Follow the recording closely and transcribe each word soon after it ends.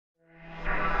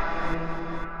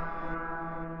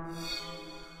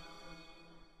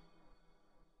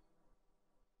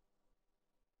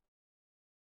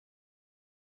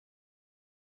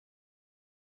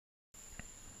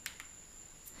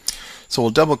So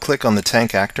we'll double click on the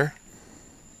tank actor,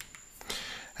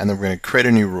 and then we're going to create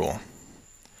a new rule.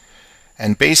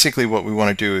 And basically what we want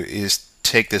to do is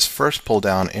take this first pull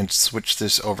down and switch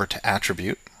this over to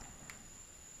attribute.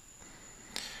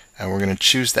 And we're going to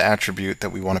choose the attribute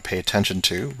that we want to pay attention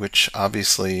to, which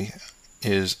obviously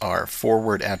is our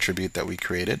forward attribute that we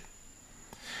created.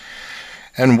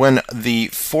 And when the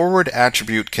forward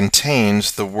attribute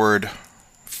contains the word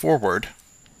forward,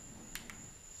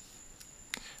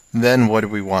 then what do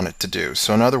we want it to do?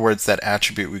 So in other words, that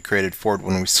attribute we created forward,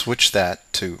 when we switch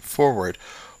that to forward,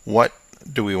 what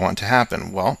do we want to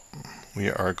happen? Well, we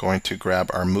are going to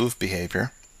grab our move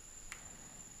behavior,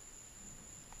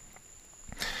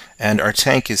 and our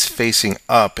tank is facing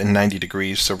up in 90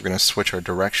 degrees, so we're going to switch our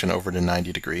direction over to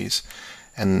 90 degrees.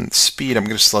 And speed, I'm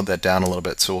going to slow that down a little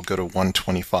bit, so we'll go to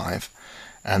 125,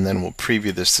 and then we'll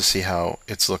preview this to see how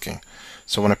it's looking.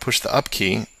 So when I push the up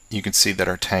key, you can see that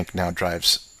our tank now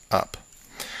drives up.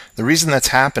 The reason that's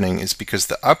happening is because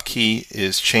the up key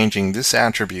is changing this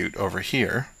attribute over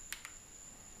here,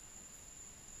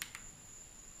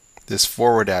 this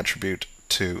forward attribute,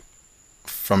 to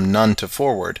from none to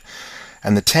forward,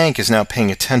 and the tank is now paying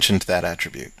attention to that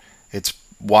attribute. It's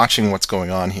watching what's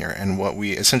going on here, and what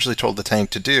we essentially told the tank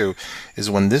to do is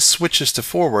when this switches to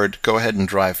forward, go ahead and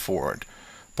drive forward.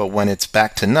 But when it's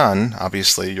back to none,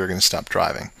 obviously you're going to stop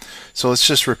driving. So let's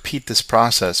just repeat this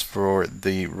process for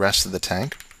the rest of the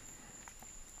tank.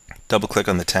 Double click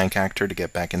on the tank actor to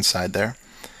get back inside there,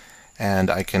 and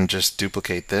I can just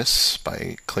duplicate this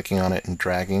by clicking on it and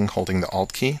dragging, holding the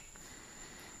Alt key.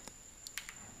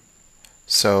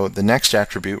 So the next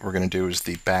attribute we're going to do is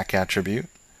the back attribute,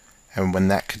 and when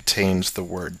that contains the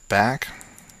word back,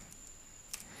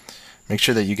 make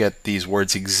sure that you get these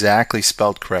words exactly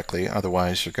spelled correctly,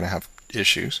 otherwise you're going to have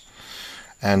issues.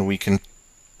 And we can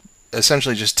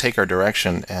essentially just take our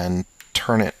direction and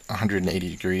turn it 180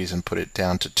 degrees and put it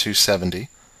down to 270.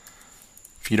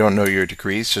 If you don't know your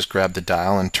degrees, just grab the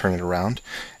dial and turn it around.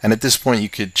 And at this point you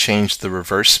could change the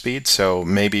reverse speed, so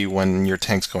maybe when your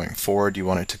tank's going forward you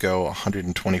want it to go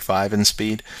 125 in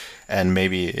speed, and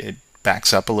maybe it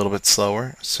backs up a little bit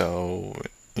slower, so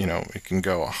it can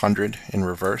go 100 in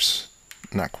reverse,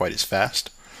 not quite as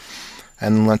fast.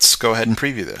 And let's go ahead and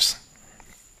preview this.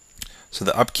 So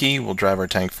the up key will drive our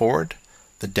tank forward,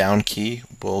 the down key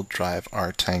will drive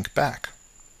our tank back.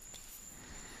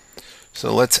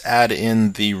 So let's add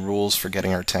in the rules for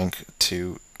getting our tank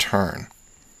to turn.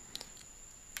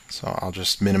 So I'll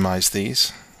just minimize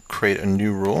these, create a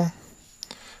new rule.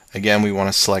 Again, we want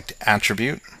to select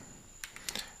attribute,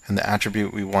 and the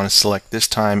attribute we want to select this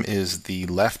time is the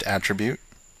left attribute.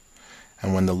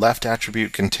 And when the left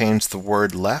attribute contains the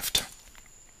word left,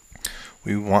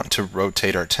 we want to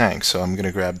rotate our tank. So I'm going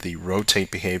to grab the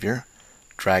rotate behavior,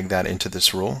 drag that into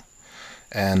this rule.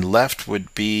 And left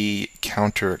would be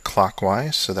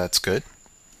counterclockwise, so that's good.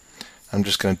 I'm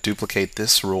just going to duplicate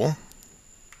this rule.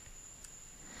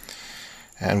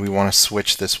 And we want to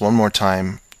switch this one more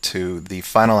time to the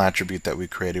final attribute that we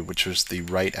created, which was the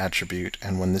right attribute.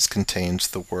 And when this contains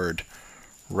the word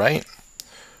right,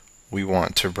 we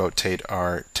want to rotate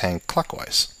our tank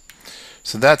clockwise.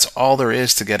 So that's all there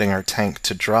is to getting our tank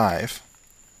to drive.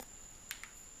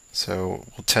 So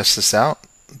we'll test this out.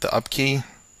 The up key,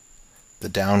 the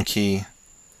down key,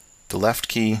 the left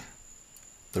key,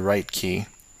 the right key,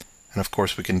 and of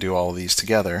course we can do all of these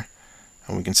together,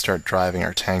 and we can start driving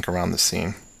our tank around the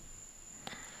scene.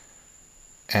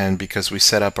 And because we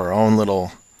set up our own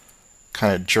little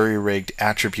kind of jury-rigged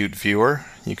attribute viewer,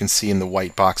 you can see in the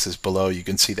white boxes below, you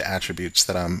can see the attributes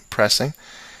that I'm pressing,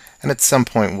 and at some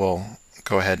point we'll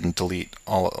go ahead and delete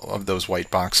all of those white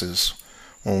boxes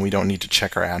when we don't need to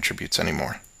check our attributes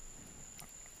anymore.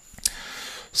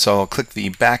 So I'll click the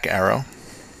back arrow,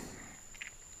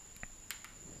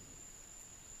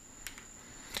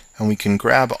 and we can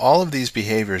grab all of these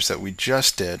behaviors that we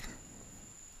just did,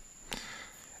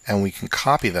 and we can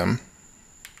copy them.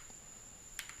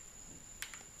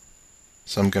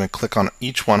 So I'm going to click on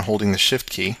each one holding the Shift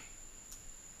key,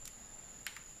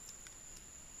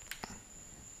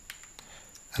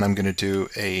 and I'm going to do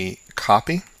a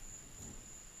copy,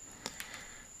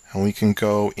 and we can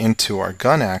go into our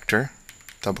gun actor,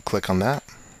 double click on that,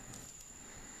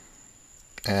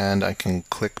 and I can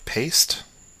click paste,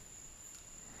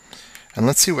 and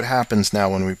let's see what happens now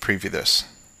when we preview this.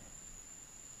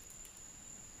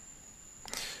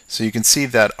 So you can see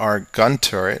that our gun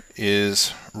turret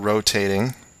is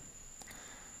rotating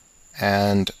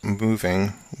and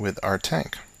moving with our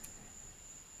tank.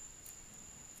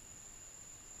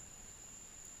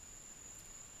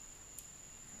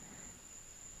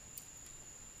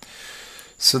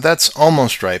 So that's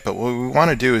almost right, but what we want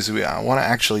to do is we want to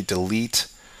actually delete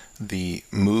the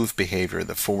move behavior,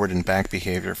 the forward and back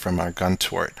behavior from our gun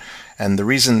tort. And the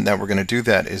reason that we're going to do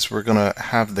that is we're going to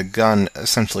have the gun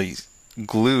essentially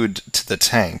glued to the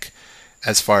tank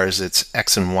as far as its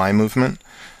X and Y movement,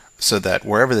 so that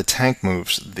wherever the tank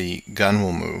moves, the gun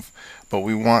will move. But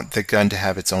we want the gun to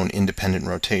have its own independent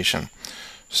rotation.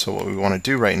 So what we want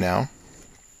to do right now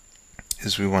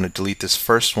is we want to delete this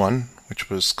first one, which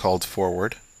was called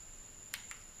forward,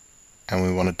 and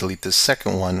we want to delete this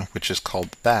second one, which is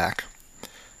called back.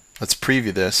 Let's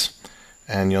preview this,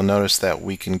 and you'll notice that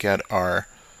we can get our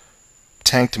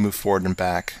tank to move forward and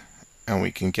back, and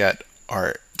we can get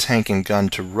our tank and gun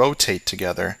to rotate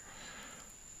together,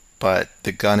 but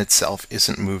the gun itself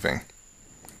isn't moving.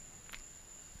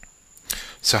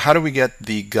 So how do we get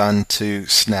the gun to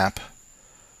snap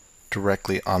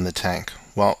directly on the tank?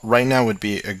 Well, right now would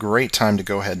be a great time to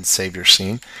go ahead and save your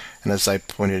scene, and as I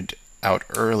pointed out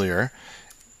earlier,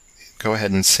 go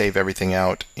ahead and save everything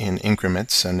out in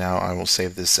increments. So now I will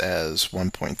save this as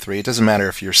 1.3. It doesn't matter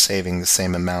if you're saving the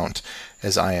same amount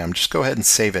as I am. Just go ahead and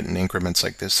save it in increments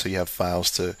like this so you have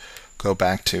files to go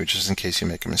back to just in case you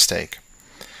make a mistake.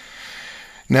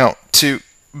 Now, to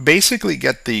basically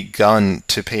get the gun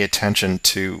to pay attention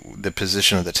to the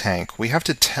position of the tank, we have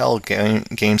to tell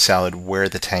GameSalad where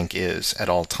the tank is at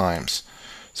all times.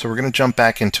 So we're going to jump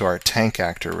back into our tank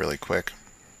actor really quick.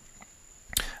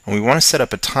 And we want to set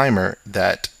up a timer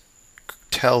that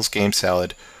tells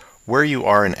GameSalad where you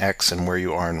are in X and where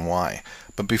you are in Y.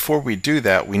 But before we do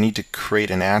that, we need to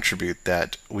create an attribute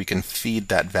that we can feed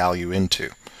that value into.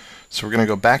 So we're going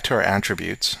to go back to our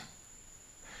attributes,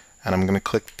 and I'm going to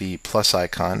click the plus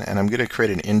icon, and I'm going to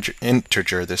create an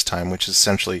integer this time, which is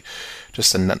essentially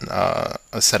just a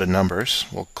set of numbers.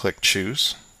 We'll click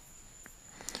choose,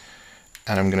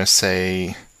 and I'm going to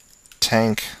say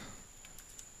tank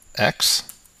X,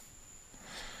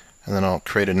 and then I'll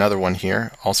create another one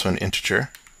here, also an integer,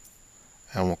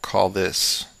 and we'll call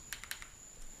this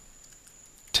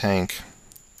tank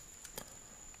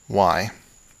Y.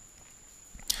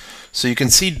 So you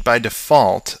can see by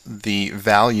default the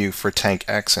value for tank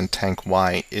X and tank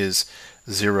Y is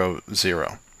 0,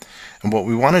 0. And what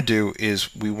we want to do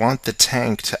is we want the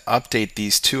tank to update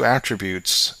these two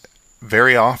attributes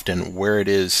very often where it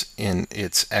is in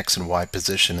its X and Y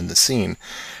position in the scene.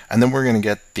 And then we're going to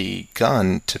get the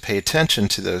gun to pay attention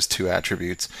to those two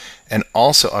attributes and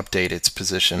also update its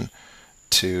position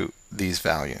to these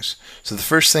values. So the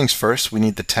first things first, we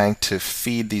need the tank to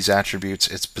feed these attributes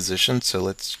its position. So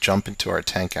let's jump into our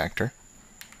tank actor.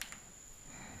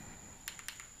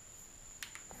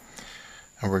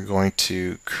 And we're going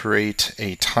to create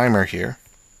a timer here.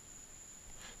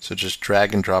 So just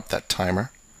drag and drop that timer.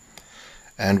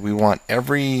 And we want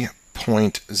every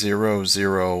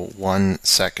 0.001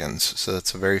 seconds. So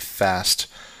that's a very fast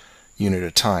unit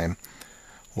of time.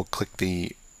 We'll click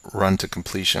the run to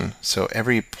completion. So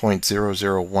every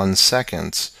 0.001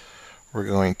 seconds, we're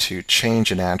going to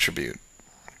change an attribute.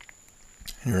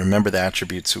 And remember the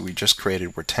attributes that we just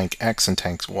created were tank X and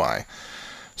tank Y.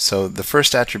 So the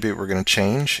first attribute we're going to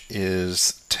change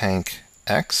is tank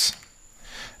X.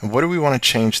 And what do we want to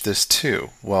change this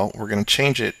to? Well, we're going to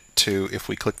change it to, if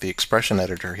we click the expression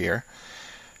editor here,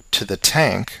 to the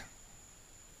tank's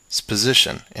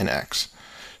position in X.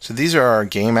 So these are our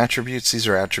game attributes. These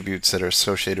are attributes that are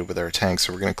associated with our tank.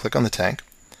 So we're going to click on the tank,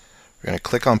 we're going to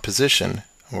click on position,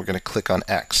 and we're going to click on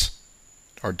X,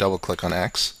 or double click on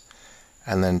X,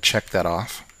 and then check that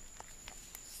off.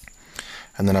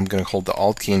 And then I'm going to hold the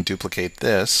Alt key and duplicate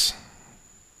this.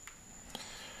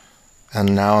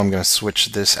 And now I'm going to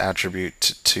switch this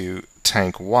attribute to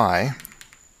tank Y.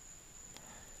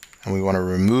 And we want to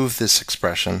remove this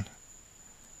expression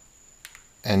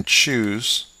and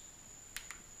choose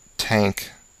tank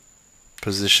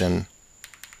position,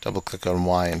 double click on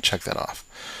Y and check that off.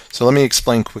 So let me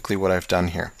explain quickly what I've done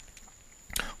here.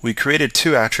 We created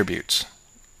two attributes,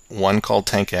 one called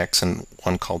tank X and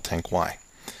one called tank Y.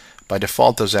 By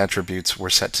default, those attributes were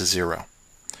set to 0.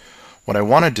 What I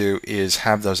want to do is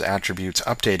have those attributes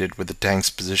updated with the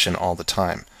tank's position all the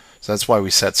time. So that's why we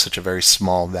set such a very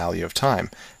small value of time.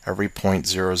 Every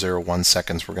 0.001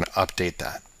 seconds, we're going to update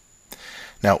that.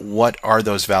 Now, what are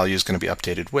those values going to be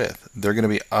updated with? They're going to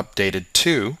be updated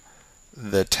to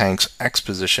the tank's X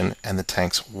position and the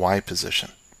tank's Y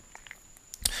position.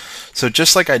 So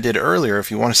just like I did earlier,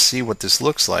 if you want to see what this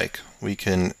looks like, we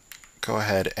can go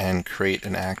ahead and create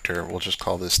an actor. We'll just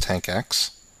call this tank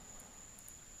X.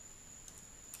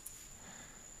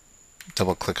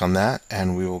 Double click on that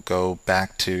and we will go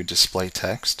back to display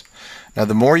text. Now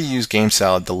the more you use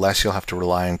GameSalad, the less you'll have to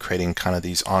rely on creating kind of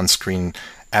these on-screen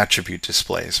attribute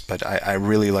displays. But I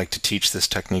really like to teach this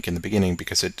technique in the beginning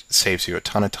because it saves you a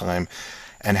ton of time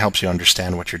and helps you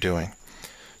understand what you're doing.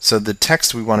 So the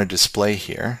text we want to display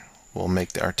here, we'll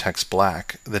make our text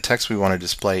black. The text we want to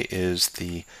display is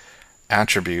the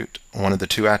attribute, one of the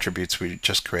two attributes we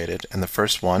just created, and the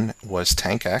first one was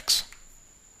tank X.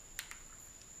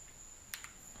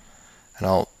 And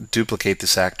I'll duplicate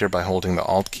this actor by holding the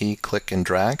Alt key, click and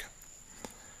drag.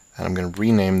 And I'm going to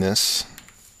rename this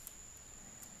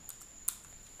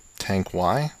tank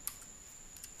Y.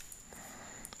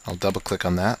 I'll double click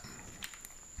on that.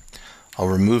 I'll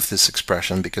remove this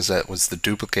expression because that was the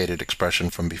duplicated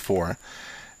expression from before.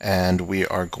 And we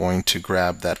are going to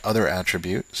grab that other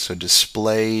attribute. So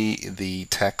display the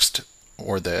text,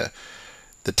 or the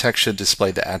text should display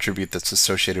the attribute that's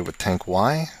associated with tank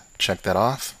Y. Check that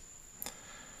off.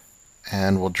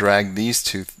 And we'll drag these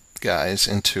two guys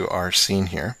into our scene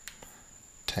here,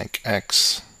 tank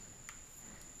X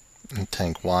and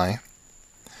tank Y.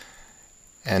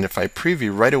 And if I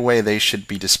preview right away, they should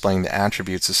be displaying the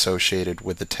attributes associated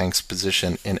with the tank's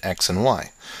position in X and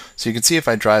Y. So you can see if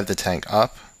I drive the tank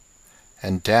up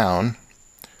and down,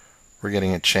 we're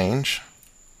getting a change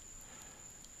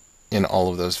in all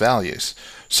of those values.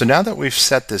 So now that we've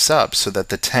set this up so that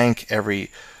the tank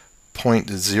every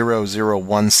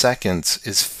 0.001 seconds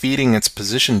is feeding its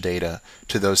position data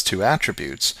to those two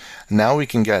attributes, now we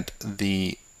can get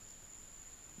the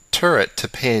turret to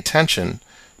pay attention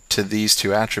to these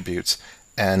two attributes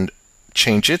and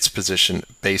change its position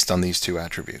based on these two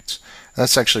attributes. And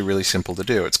that's actually really simple to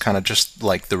do. It's kind of just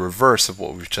like the reverse of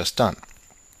what we've just done.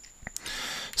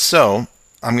 So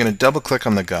I'm going to double click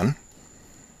on the gun.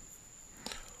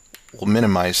 We'll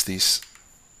minimize these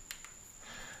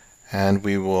and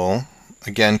we will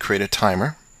again create a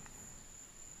timer.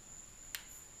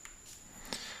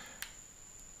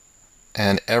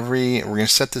 And we're going to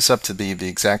set this up to be the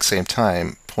exact same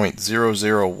time,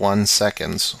 0.001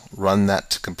 seconds, run that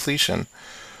to completion.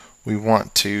 We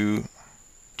want to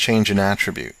change an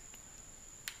attribute.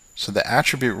 So the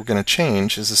attribute we're going to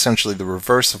change is essentially the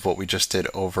reverse of what we just did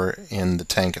over in the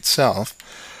tank itself.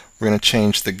 We're going to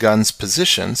change the gun's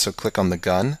position, so click on the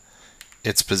gun,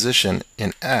 its position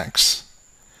in X.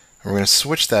 And we're going to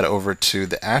switch that over to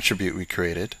the attribute we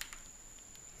created,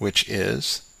 which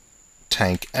is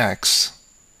tank X,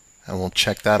 and we'll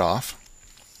check that off.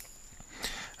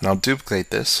 And I'll duplicate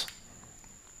this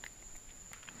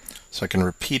so I can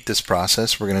repeat this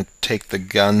process. We're going to take the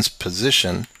gun's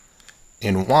position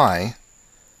in Y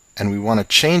and we want to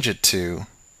change it to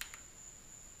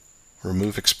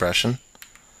remove expression,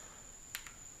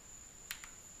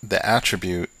 the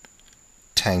attribute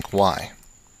tank Y.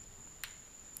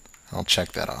 I'll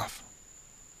check that off.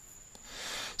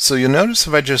 So you'll notice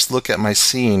if I just look at my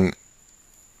scene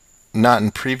not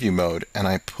in preview mode and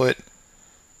I put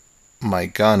my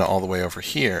gun all the way over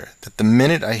here, that the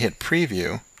minute I hit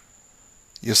preview,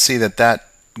 you'll see that that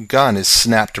gun is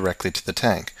snapped directly to the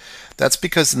tank. That's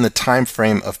because in the time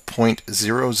frame of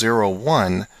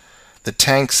 0.001, the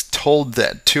tanks told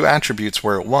that two attributes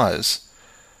where it was.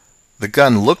 The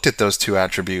gun looked at those two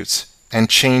attributes and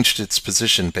changed its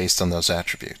position based on those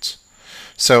attributes.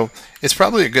 So it's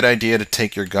probably a good idea to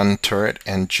take your gun turret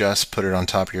and just put it on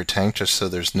top of your tank just so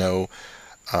there's no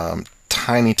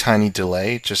tiny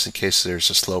delay, just in case there's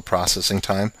a slow processing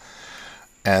time.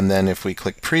 And then if we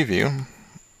click preview,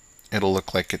 it'll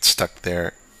look like it's stuck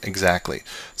there exactly.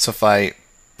 So if I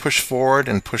push forward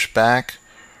and push back,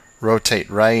 rotate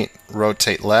right,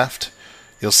 rotate left,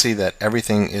 you'll see that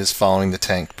everything is following the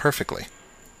tank perfectly.